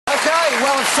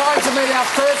Well, it's time to meet our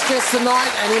first guest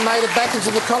tonight, and he made it back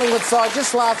into the Collingwood side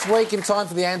just last week in time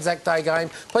for the Anzac Day game.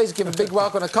 Please give a big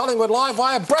welcome to Collingwood Live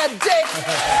via Brad Dick.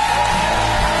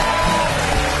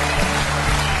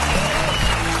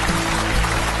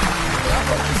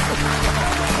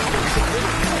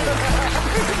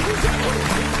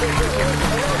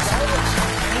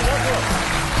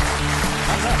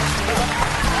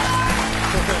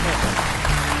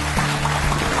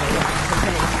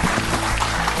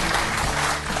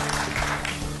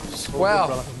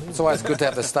 Well, it's always good to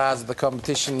have the stars of the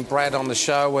competition, Brad, on the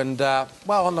show. And,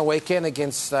 well, on the weekend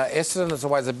against Essendon, it's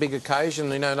always a big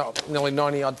occasion. You know, nearly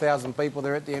 90-odd thousand people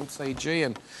there at the MCG,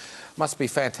 and must be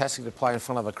fantastic to play in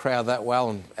front of a crowd that well.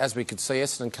 And as we could see,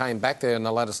 Essendon came back there in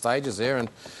the latter stages there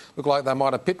and looked like they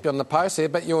might have pipped you on the post there.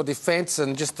 But your defence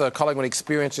and just the Collingwood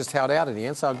experience just held out in the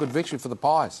end, so a good victory for the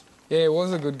Pies. Yeah, it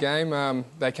was a good game.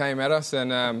 They came at us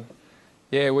and,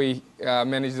 yeah, we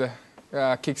managed to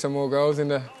kick some more goals in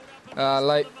the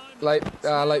late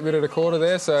bit of the quarter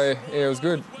there, so yeah, it was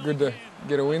good to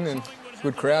get a win and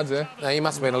good crowds there. Now, you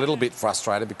must have been a little bit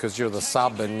frustrated because you're the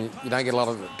sub and you don't get a lot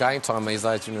of game time these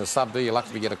days when you're a sub, do you? You're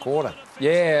lucky to get a quarter.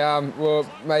 Yeah, well, it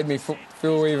made me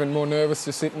feel even more nervous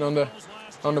just sitting on the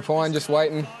pine, just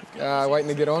waiting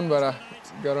to get on, but I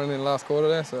got on in the last quarter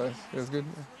there, so it was good.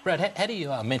 Brad, how do you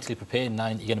mentally prepare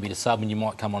knowing that you're going to be the sub and you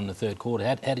might come on in the third quarter?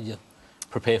 How did you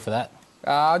prepare for that?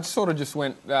 I just sort of just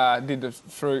went, did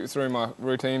through my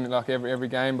routine like every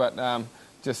game, but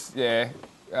just sitting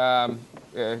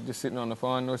on the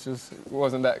fine, which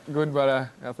wasn't that good, but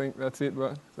I think that's it.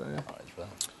 But so, yeah.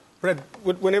 Brad,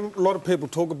 whenever a lot of people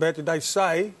talk about you, they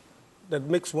say that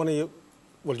Mick's one of your,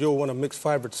 well, you're one of Mick's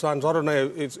favourite sons. I don't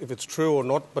know if it's true or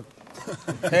not, but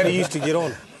how do you used to get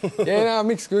on? Yeah, no,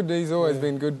 Mick's good. He's always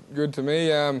been good to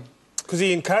me. Because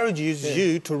he encourages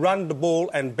you to run the ball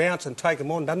and bounce and take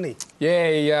him on, doesn't he?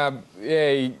 Yeah,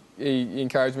 he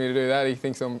encouraged me to do that. He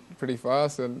thinks I'm pretty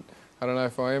fast, and I don't know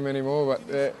if I am anymore. But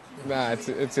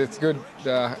it's good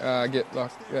to get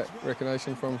like that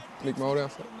recognition from Mick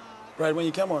Moldhouse. Brad, when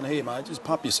you come on here, mate, just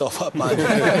pump yourself up, mate.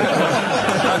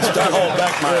 Don't hold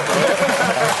back, mate.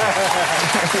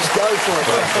 Just go for it.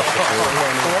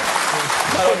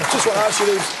 Mate, I just want to ask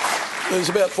you, there's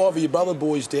about 5 of your brother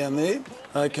boys down there,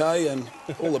 okay, and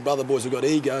all the brother boys have got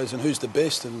egos and who's the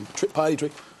best and party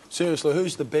trick. Seriously,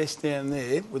 who's the best down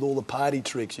there with all the party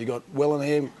tricks? You got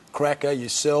Wellingham, Cracker,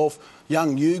 yourself,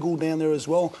 young Ugle down there as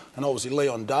well, and obviously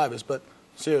Leon Davis, but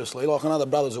seriously, like I know the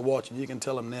brothers are watching, you can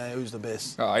tell them now who's the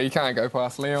best. Oh, you can't go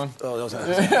past Leon. Oh, that was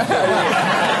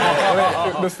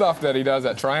the stuff that he does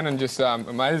at training just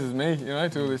amazes me, you know,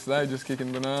 till this day, just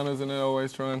kicking bananas and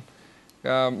always trying.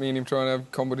 Me and him trying to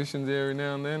have competitions every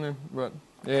now and then, but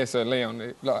yeah. So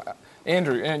Leon, like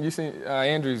Andrew, and you see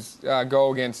Andrew's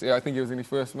goal against, I think it was in his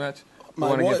first match, the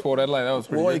one against Port Adelaide. That was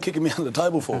pretty. Why good. Are you kicking me under the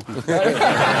table for?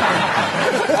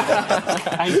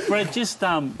 Hey, Brad, just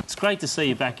it's great to see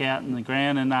you back out in the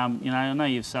ground, and you know, I know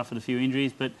you've suffered a few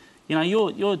injuries, but you know,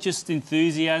 you're just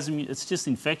enthusiasm. It's just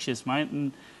infectious, mate,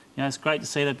 and. You know, it's great to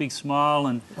see that big smile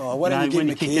and when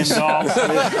you kick them goals.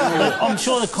 I'm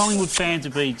sure the Collingwood fans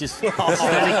would be just ecstatic to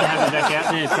have you back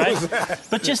out there, Brad.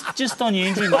 But just on your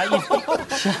injury, mate,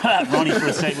 shut up, Ronnie, for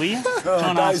a sec, will you?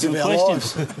 Trying to ask some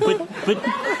questions. But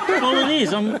all it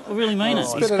is, I really mean it.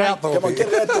 Spit it out, Come on, get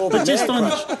it out, but just on...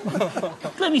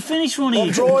 Let me finish, Ronnie,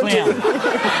 you clown.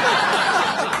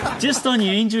 Just on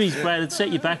your injuries, Brad, it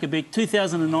set you back a bit.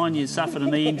 2009, you suffered a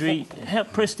knee injury. How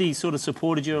Presti sort of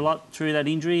supported you a lot through that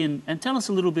injury, and tell us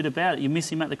a little bit about it. You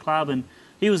miss him at the club, and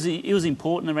he was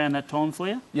important around that time for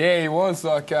you. Yeah, he was,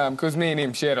 like because me and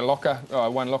him shared a locker,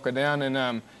 one locker down,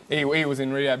 and he was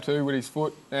in rehab too with his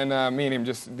foot, and me and him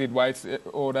just did weights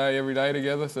all day, every day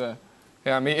together. So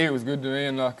yeah, he was good to me,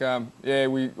 and like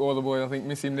we all the boys I think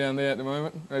miss him down there at the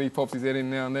moment. But he pops his head in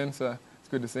now and then, so it's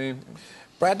good to see him.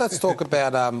 Brad, let's talk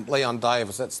about Leon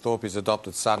Davis. That's Thorpe's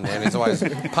adopted son, man. He's always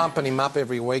pumping him up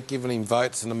every week, giving him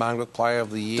votes in the Marngrook Player of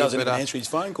the Year. Doesn't even answer his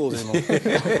phone calls anymore.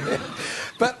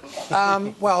 But,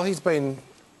 well, he's been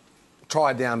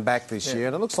tried down back this year,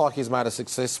 and it looks like he's made a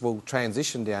successful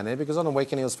transition down there because on the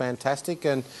weekend he was fantastic,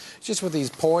 and just with his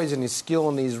poise and his skill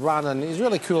and his run, and he's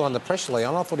really cool under pressure,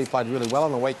 Leon. I thought he played really well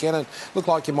on the weekend, and looked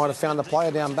like you might have found a player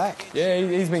down back. Yeah,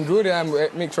 he's been good.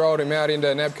 Mick trialled him out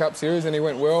into NAB Cup Series, and he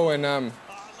went well, and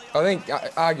I think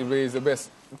arguably he's the best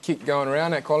kick going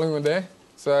around at Collingwood there.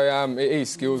 So his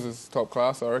skills is top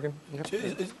class, I reckon.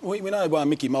 We know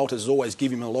Mickey Maltese has always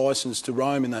given him a licence to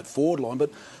roam in that forward line, but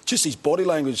just his body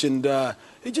language, and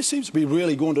he just seems to be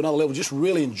really going to another level, just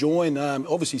really enjoying.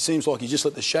 Obviously, seems like he just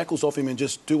let the shackles off him and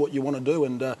just do what you want to do,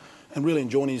 and really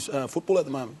enjoying his football at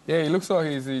the moment. Yeah, he looks like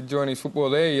he's enjoying his football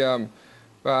there.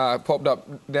 popped up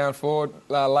down forward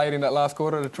late in that last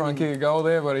quarter to try and kick a goal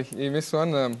there, but he missed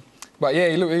one. But yeah,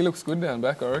 he looks good down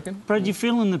back, I reckon. Brad, you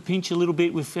feeling the pinch a little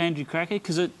bit with Andrew Cracker?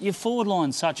 Because your forward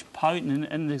line's such potent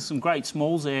and there's some great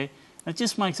smalls there. It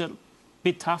just makes it a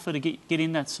bit tougher to get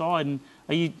in that side. And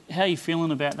how are you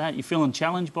feeling about that? You feeling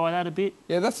challenged by that a bit?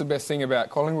 Yeah, that's the best thing about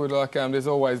Collingwood. Like, there's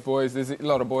always boys. There's a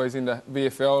lot of boys in the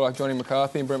VFL, like Johnny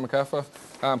McCarthy and Brent McCaffer,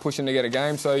 pushing to get a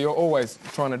game. So you're always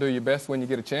trying to do your best when you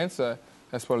get a chance. So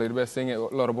that's probably the best thing. A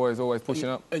lot of boys always pushing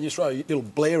up. And you throw little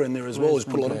Blair in there as well. He's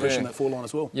put a lot of pressure in that forward line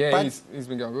as well. Yeah, he's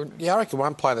been going good. Yeah, I reckon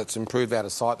one player that's improved out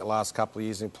of sight the last couple of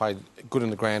years and played good in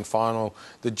the grand final,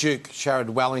 the Duke, Sharad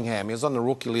Wellingham. He was on the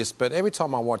rookie list, but every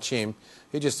time I watch him,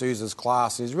 he just oozes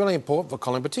class. He's really important for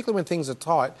Collingwood, particularly when things are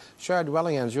tight. Sharad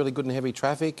Wellingham's really good in heavy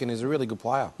traffic and he's a really good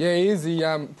player. Yeah, he is. He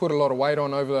put a lot of weight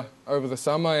on over the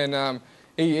summer, and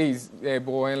he's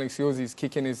ball handling skills. His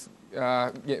kicking is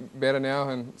getting better now,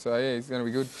 and so yeah, he's going to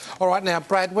be good. All right, now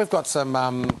Brad, we've got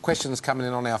some questions coming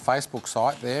in on our Facebook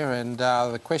site there, and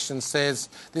the question says,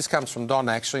 this comes from Don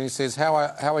actually. He says, how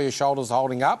are your shoulders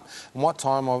holding up, and what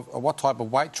type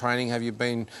of weight training have you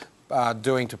been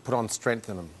doing to put on strength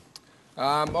in them?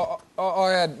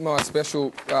 I had my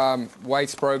special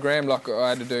weights program, like I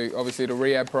had to do obviously the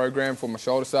rehab program for my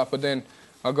shoulder stuff, but then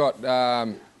I got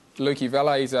Lukey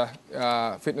Vella, he's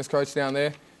a fitness coach down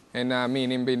there, and me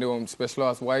and him been doing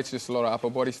specialised weights, just a lot of upper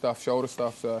body stuff, shoulder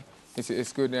stuff, so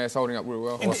it's good now, it's holding up real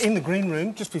well. In the green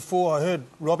room, just before I heard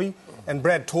Robbie and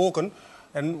Brad talking,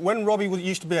 and when Robbie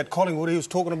used to be at Collingwood, he was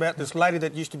talking about this lady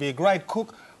that used to be a great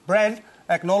cook. Brad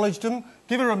acknowledged him.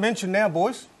 Give her a mention now,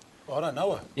 boys. I don't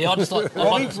know her. Yeah, I'd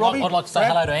like to say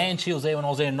hello to Anne. She was there when I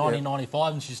was there in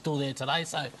 1995 and she's still there today.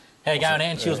 So how you going,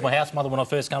 Anne? She was my house mother when I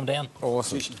first came down.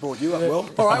 Awesome. She's brought you up well.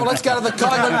 All right, well, let's go to the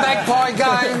Collingwood Magpie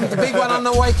game, the big one on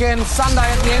the weekend, Sunday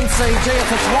at the MCG.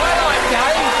 It's a twilight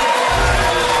game.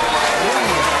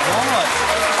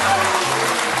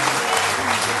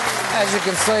 As you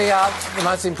can see, the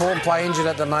most important player injured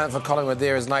at the moment for Collingwood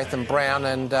there is Nathan Brown,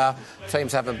 and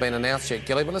teams haven't been announced yet,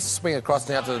 Gilly. But let's swing across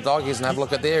now to the Doggies and have a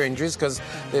look at their injuries, because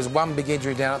there's one big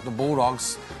injury down at the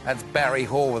Bulldogs. That's Barry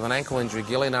Hall with an ankle injury,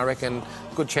 Gilly, and I reckon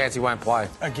good chance he won't play.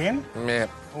 Again? Yeah.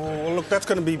 Oh, well, look, it's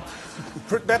going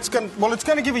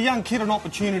to give a young kid an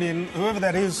opportunity, and whoever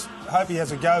that is, I hope he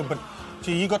has a go, but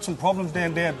gee, you got some problems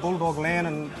down there at Bulldog Land,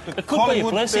 and it could be a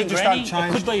blessing, Granny.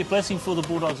 It could be a blessing for the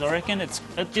Bulldogs, I reckon. It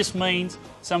just means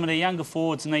some of the younger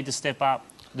forwards need to step up.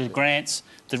 The Grants,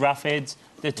 the Roughheads,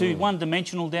 they're too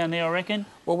one-dimensional down there, I reckon.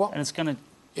 Well, and it's going to...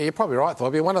 Yeah, you're probably right,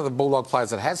 Thorpe. One of the Bulldog players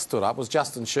that has stood up was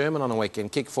Justin Sherman on the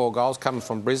weekend. Kicked 4 goals, coming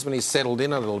from Brisbane. He's settled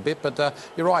in a little bit. But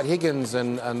you're right, Higgins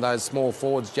and those small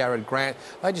forwards, Jared Grant,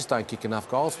 they just don't kick enough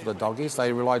goals for the Doggies.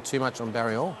 They rely too much on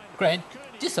Barry Hall. Grant,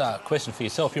 just a question for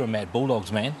yourself. You're a mad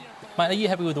Bulldogs man. Mate, are you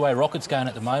happy with the way Rocket's going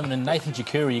at the moment? And Nathan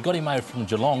Jacuri, you got him over from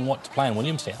Geelong, to play in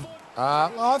Williamstown?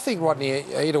 I think Rodney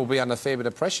Eade will be under a fair bit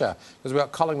of pressure because we've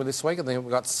got Collingwood this week and then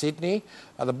we've got Sydney.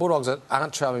 The Bulldogs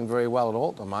aren't travelling very well at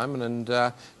all at the moment,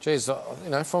 and geez, for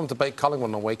them to beat Collingwood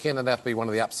on the weekend, it'd have to be one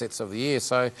of the upsets of the year.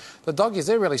 So the Doggies,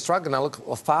 they're really struggling. They look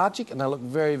lethargic and they look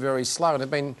very, very slow.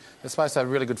 And they're supposed to have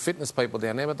really good fitness people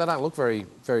down there, but they don't look very,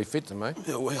 very fit to me.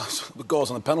 Yeah, well, the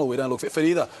guys on the panel, we don't look fit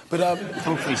either. But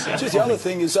just the other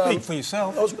thing is... Speak for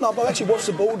yourself. I've actually watched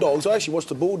the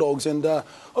Bulldogs. And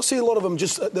I see a lot of them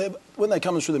just... when they're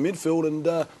coming through the midfield,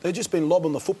 and they've just been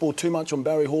lobbing the football too much on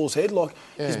Barry Hall's head.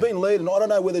 He's been leading. I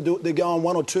don't know whether they're going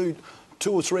one or two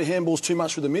or three handballs too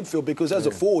much through the midfield, because as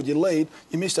a forward you lead,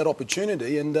 you miss that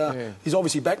opportunity, and he's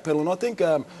obviously backpedaling. I think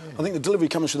the delivery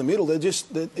coming through the middle,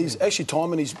 he's actually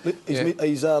timing his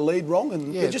lead wrong,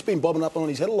 and they've just been bobbing up on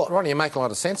his head a lot. Ronnie, you make a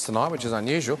lot of sense tonight, which is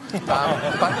unusual.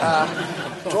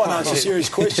 Try and answer a serious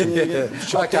question. No,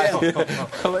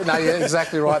 you're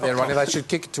exactly right there, Ronnie. They should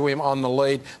kick it to him on the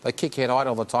lead. They kick head height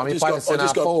all the time. He played the centre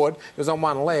forward. He was on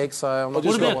one leg, so... I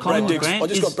just got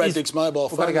Brad Dick's mobile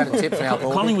phone. We've got to go to tips now,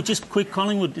 Paul. Collingwood, just quick,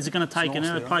 Collingwood, is it going to take an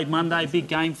hour? They played Monday, big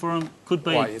game for them. Could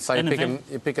be. Right, so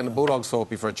you're picking the Bulldogs,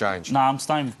 Thorpe, for a change? No, I'm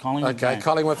staying with Collingwood. Okay,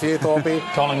 Collingwood for you, Thorpe.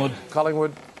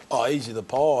 Collingwood. Oh, easy, the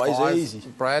Pies, easy.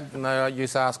 Brad, no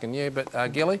use asking you,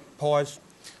 but Gilly? Pies.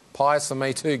 Pies for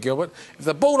me too, Gilbert. If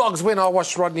the Bulldogs win, I'll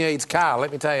wash Rodney Eade's car,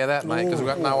 let me tell you that, mate, because we've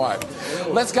got no hope.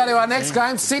 Let's go to our next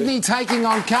game, Sydney taking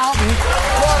on Carlton.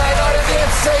 Friday night at the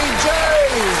FCG.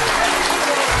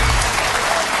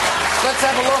 Let's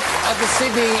have a look at the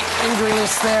Sydney injury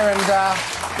list there, and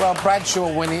Well,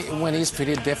 Bradshaw, when he's fit,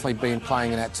 he'd definitely been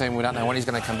playing in that team. We don't know when he's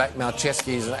going to come back.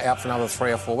 Malcheski's out for another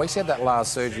 3 or 4 weeks. He had that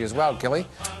last surgery as well, Gilly.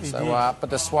 So,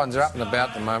 but the Swans are up and about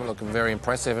at the moment, looking very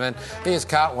impressive. And then here's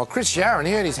Carlton. Well, Chris Yarran,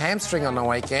 he hurt his hamstring on the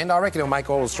weekend. I reckon he'll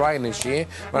make All-Australian this year.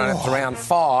 When it's round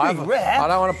 5. Big rap. I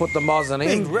don't want to put the Moz on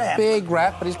him. Big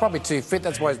rap. But he's probably too fit.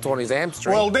 That's why he's torn his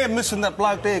hamstring. Well, they're missing that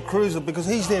bloke there, Cruiser, because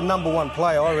he's their #1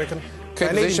 player, I reckon. Key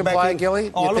position player, Gilly,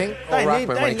 you think? Or ruckman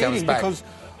when he comes back? Because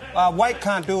Waite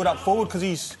can't do it up forward because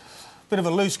he's a bit of a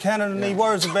loose cannon and he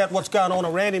worries about what's going on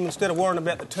around him instead of worrying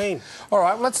about the team. All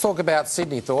right, let's talk about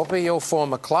Sydney, Thorpe, your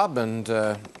former club, and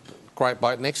great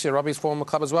bloke next year, Robbie's former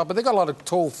club as well. But they've got a lot of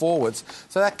tall forwards,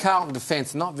 so that Carlton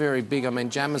defence, not very big. I mean,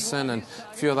 Jamieson and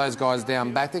a few of those guys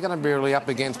down back, they're going to be really up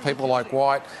against people like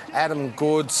White, Adam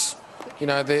Goods. You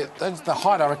know, the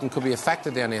height, I reckon, could be a factor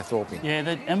down there, Thorpe.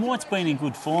 Yeah, and White's been in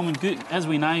good form. And good, as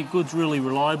we know, Good's really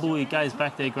reliable. He goes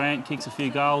back there, Grant, kicks a few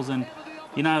goals. And,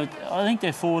 you know, I think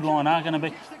their forward line are going to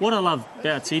be... What I love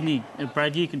about Sydney,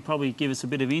 Brad, you can probably give us a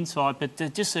bit of insight, but they're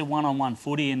just a one-on-one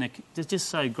footy and they're just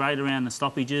so great around the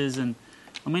stoppages. And,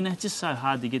 I mean, they're just so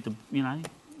hard to get the, you know...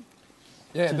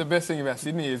 Yeah, the best thing about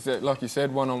Sydney is that, like you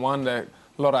said, one-on-one, they're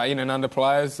a lot of in and under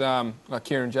players. Like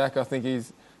Kieran Jack, I think he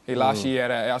last year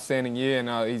had an outstanding year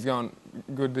and he's gone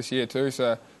good this year too.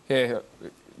 So, yeah,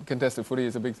 contested footy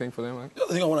is a big thing for them. The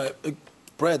other thing I want to...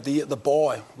 Brad, the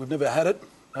bye. We've never had it.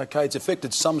 OK, it's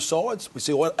affected some sides. We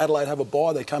see Adelaide have a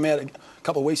bye. They come out a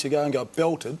couple of weeks ago and got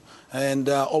belted. And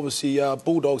obviously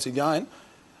Bulldogs again.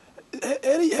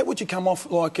 How would you come off,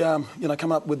 like, you know,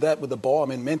 come up with that with the bye? I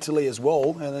mean, mentally as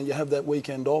well, and then you have that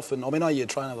weekend off. And I mean, I know you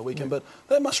train over the weekend, but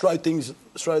that must throw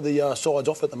the sides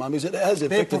off at the moment. Has it affected?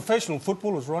 They're professional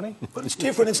footballers, Ronnie. But it's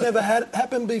different. It's never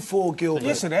happened before, Gilbert.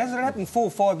 Yes, it has. It happened 4 or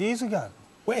 5 years ago.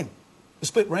 When? The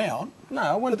split round?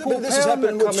 No, when but this has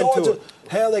happened with sides.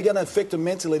 How are they going to affect them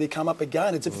mentally to come up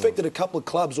again? It's affected a couple of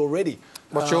clubs already.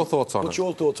 What's your thoughts on it? What's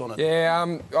your thoughts on it?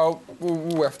 Yeah,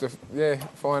 we'll have to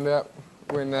find out.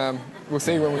 When we'll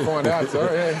see when we find out.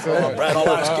 Sorry, yeah. So, Brad, I'll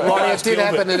ask you. Ronnie, it did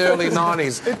happen in the early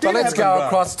 90s. But let's go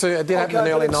across to... It did happen in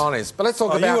the early 90s. But let's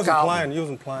talk about Carlton. You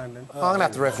wasn't playing then. I'm going to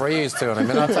have to referee you two in a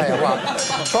minute, I'll tell you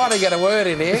what. I'm trying to get a word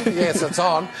in here. Yes, it's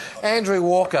on. Andrew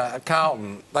Walker at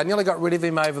Carlton. They nearly got rid of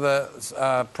him over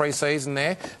the pre-season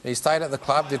there. He stayed at the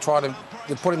club. They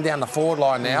put him down the forward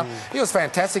line now. He was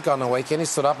fantastic on the weekend. He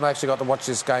stood up and actually got to watch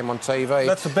this game on TV.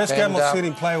 That's the best game I've seen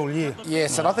him play all year.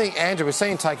 Yes, and I think Andrew, we've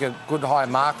seen him take a good high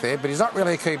mark there, but he's not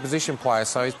really a key position player,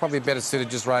 so he's probably better suited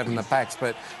just roving the packs.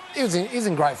 But he's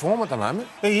in great form at the moment.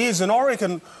 He is, and I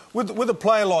reckon with a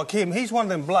player like him, he's one of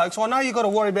them blokes. I know you've got to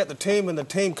worry about the team and the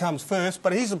team comes first,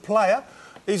 but he's a player.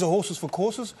 He's a horses for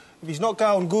courses. If he's not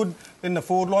going good in the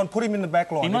forward line, put him in the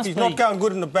back line. If he's not going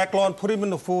good in the back line, put him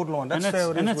in the forward line. That's how it is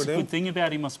with him. And that's a good thing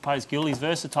about him, I suppose, Gil. He's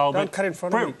versatile. Don't cut in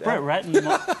front of me. Brett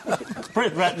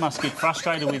Ratton must get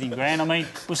frustrated with him, Grant. I mean,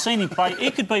 we've seen him play. He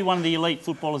could be one of the elite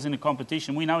footballers in the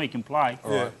competition. We know he can play.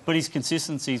 Right. But his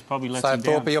consistency probably lets him down.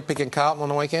 So, Thorpe, you're picking Carlton on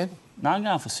the weekend? No, I'm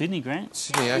going for Sydney, Grant.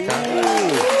 Sydney, OK.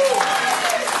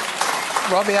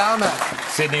 Robbie Armour.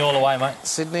 Sydney all the way, mate.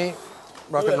 Sydney.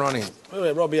 Rock and Ronnie.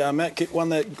 Robbie Armatt won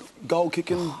that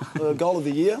goal-kicking goal of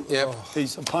the year. Yep.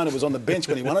 His opponent was on the bench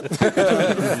when he won it.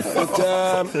 But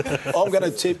I'm going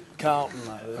to tip Carlton,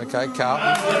 mate. OK,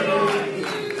 Carlton.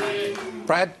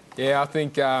 Brad? Yeah, I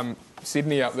think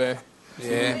Sydney up there.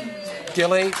 Yeah.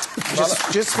 Gilly,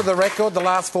 just for the record, the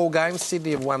last 4 games,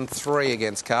 Sydney have won 3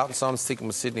 against Carlton, so I'm sticking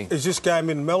with Sydney. Is this game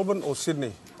in Melbourne or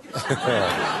Sydney?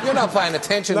 You're not paying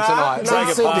attention tonight. No,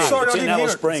 it's in Sydney. sorry, I didn't hear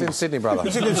it. It's in Sydney, brother.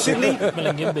 Is it in Sydney?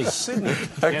 Sydney.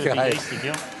 OK.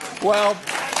 Well,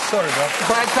 sorry, bro.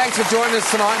 Brad, thanks for joining us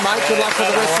tonight, mate. Good luck for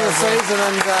the rest of the season,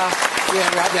 and we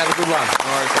hope you had a good one.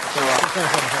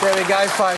 There we go, folks.